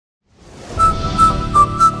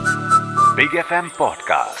Big FM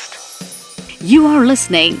podcast. You are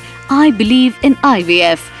listening I Believe in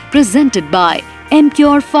IVF, presented by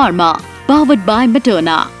Emcure Pharma, powered by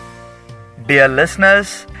Materna. Dear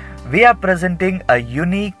listeners, we are presenting a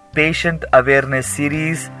unique patient awareness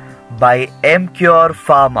series by Emcure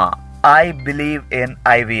Pharma, I Believe in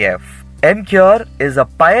IVF. Emcure is a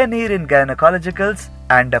pioneer in gynecologicals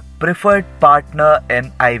and a preferred partner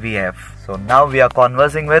in IVF. So now we are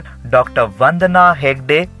conversing with Dr. Vandana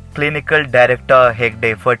Hegde, Clinical Director,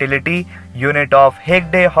 Hegde Fertility Unit of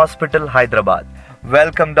Hegde Hospital, Hyderabad.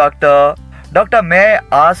 Welcome, Doctor. Doctor, may I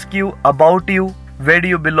ask you about you? Where do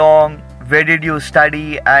you belong? Where did you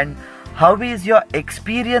study? And how is your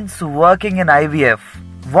experience working in IVF?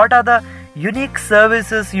 What are the unique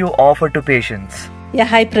services you offer to patients? Yeah,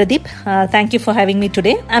 hi Pradeep. Thank you for having me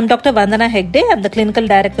today. I'm Dr. Vandana Hegde. I'm the Clinical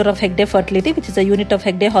Director of Hegde Fertility, which is a unit of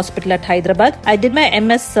Hegde Hospital at Hyderabad. I did my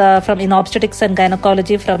MS in Obstetrics and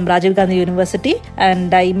Gynecology from Rajiv Gandhi University,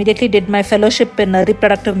 and I immediately did my fellowship in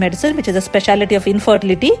Reproductive Medicine, which is a specialty of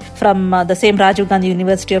infertility from the same Rajiv Gandhi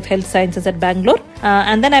University of Health Sciences at Bangalore.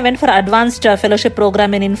 And then I went for advanced fellowship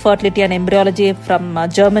program in infertility and embryology from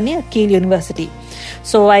Germany at Kiel University.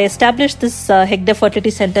 So I established this Hegde Fertility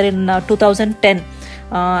Center in 2010.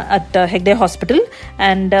 At Hegde Hospital,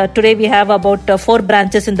 and today we have about 4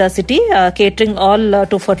 branches in the city catering all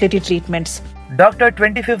to fertility treatments. Dr.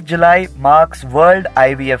 25th July marks World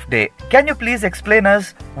IVF Day. Can you please explain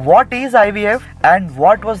us what is IVF and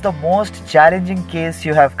what was the most challenging case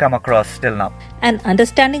you have come across till now? An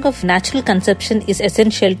understanding of natural conception is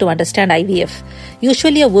essential to understand IVF.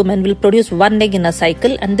 Usually a woman will produce one egg in a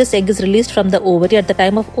cycle, and this egg is released from the ovary at the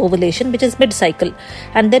time of ovulation, which is mid-cycle,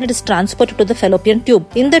 and then it is transported to the fallopian tube.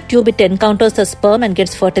 In the tube, it encounters the sperm and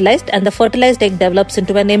gets fertilized, and the fertilized egg develops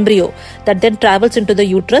into an embryo that then travels into the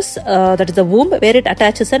uterus, that is the womb, where it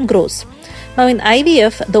attaches and grows. Now in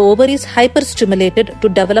IVF, the ovary is hyperstimulated to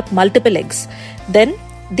develop multiple eggs. Then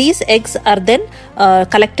these eggs are then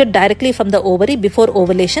collected directly from the ovary before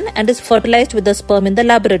ovulation and is fertilized with the sperm in the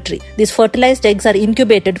laboratory. These fertilized eggs are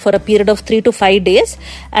incubated for a period of 3 to 5 days,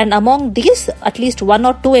 and among these, at least 1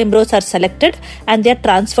 or 2 embryos are selected and they are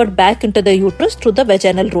transferred back into the uterus through the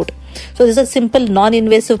vaginal route. So this is a simple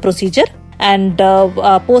non-invasive procedure. And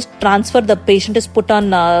post-transfer, the patient is put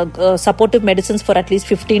on supportive medicines for at least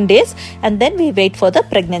 15 days, and then we wait for the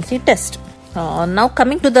pregnancy test. Now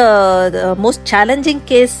coming to the most challenging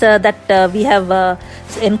case that we have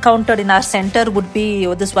encountered in our center would be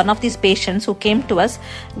one of these patients who came to us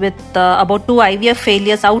with about 2 IVF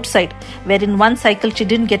failures outside, where in one cycle she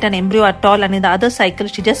didn't get an embryo at all, and in the other cycle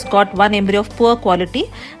she just got one embryo of poor quality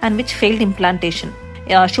and which failed implantation.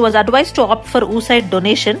 She was advised to opt for oocyte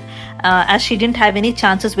donation as she didn't have any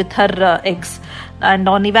chances with her eggs. And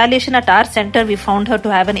on evaluation at our center, we found her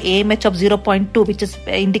to have an AMH of 0.2, which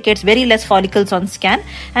indicates very less follicles on scan.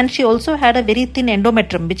 And she also had a very thin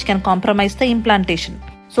endometrium, which can compromise the implantation.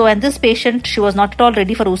 So, and this patient, she was not at all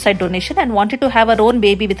ready for oocyte donation and wanted to have her own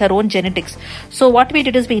baby with her own genetics. So what we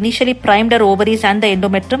did is we initially primed her ovaries and the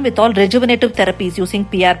endometrium with all rejuvenative therapies using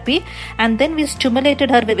PRP, and then we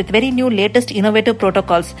stimulated her with very new latest innovative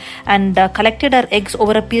protocols and collected her eggs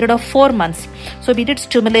over a period of 4 months. So we did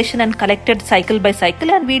stimulation and collected cycle by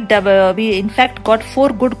cycle, and we in fact got 4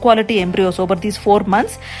 good quality embryos over these 4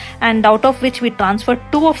 months, and out of which we transferred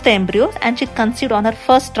 2 of the embryos, and she conceived on her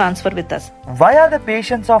first transfer with us. Why are the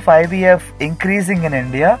patients of IVF increasing in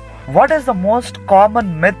India? What is the most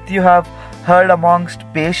common myth you have heard amongst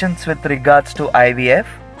patients with regards to IVF?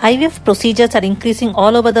 IVF procedures are increasing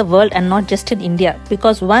all over the world and not just in India,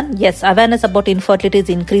 because one, yes, awareness about infertility is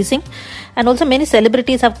increasing, and also many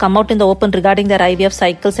celebrities have come out in the open regarding their IVF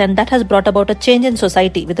cycles, and that has brought about a change in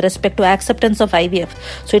society with respect to acceptance of IVF.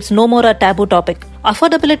 So it's no more a taboo topic.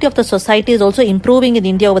 Affordability of the society is also improving in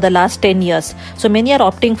India over the last 10 years. So many are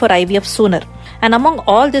opting for IVF sooner. And among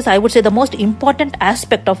all this, I would say the most important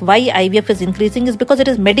aspect of why IVF is increasing is because it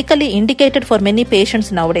is medically indicated for many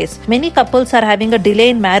patients nowadays. Many couples are having a delay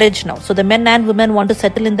in marriage now. So the men and women want to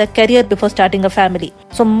settle in their career before starting a family.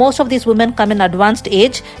 So most of these women come in advanced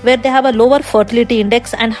age where they have a lower fertility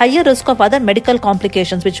index and higher risk of other medical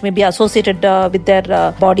complications which may be associated with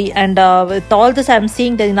their body. And with all this, I am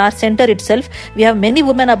seeing that in our center itself, we have many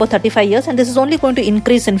women above 35 years, and this is only going to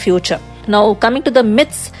increase in future. Now, coming to the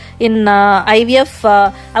myths in IVF,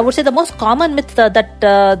 I would say the most common myth that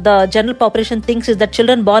the general population thinks is that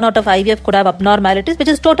children born out of IVF could have abnormalities, which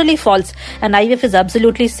is totally false, and IVF is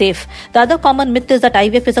absolutely safe. The other common myth is that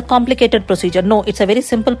IVF is a complicated procedure. No, it's a very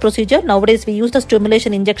simple procedure. Nowadays, we use the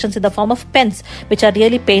stimulation injections in the form of pens, which are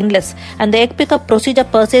really painless, and the egg pickup procedure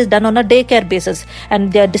per se is done on a daycare basis,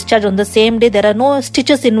 and they are discharged on the same day. There are no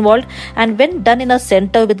stitches involved, and when done in a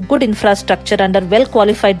center with good infrastructure under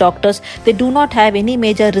well-qualified doctors, they do not have any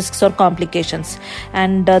major risks or complications.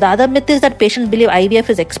 And the other myth is that patients believe IVF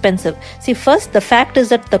is expensive. See, first, the fact is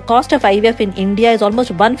that the cost of IVF in India is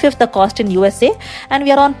almost 1/5 the cost in USA, and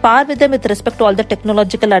we are on par with them with respect to all the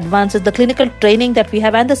technological advances, the clinical training that we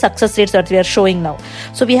have, and the success rates that we are showing now.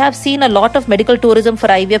 So we have seen a lot of medical tourism for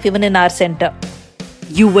IVF even in our center.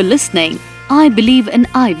 You were listening, I Believe in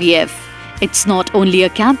IVF. It's not only a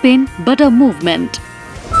campaign, but a movement.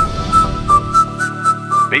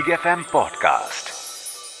 Big FM Podcast.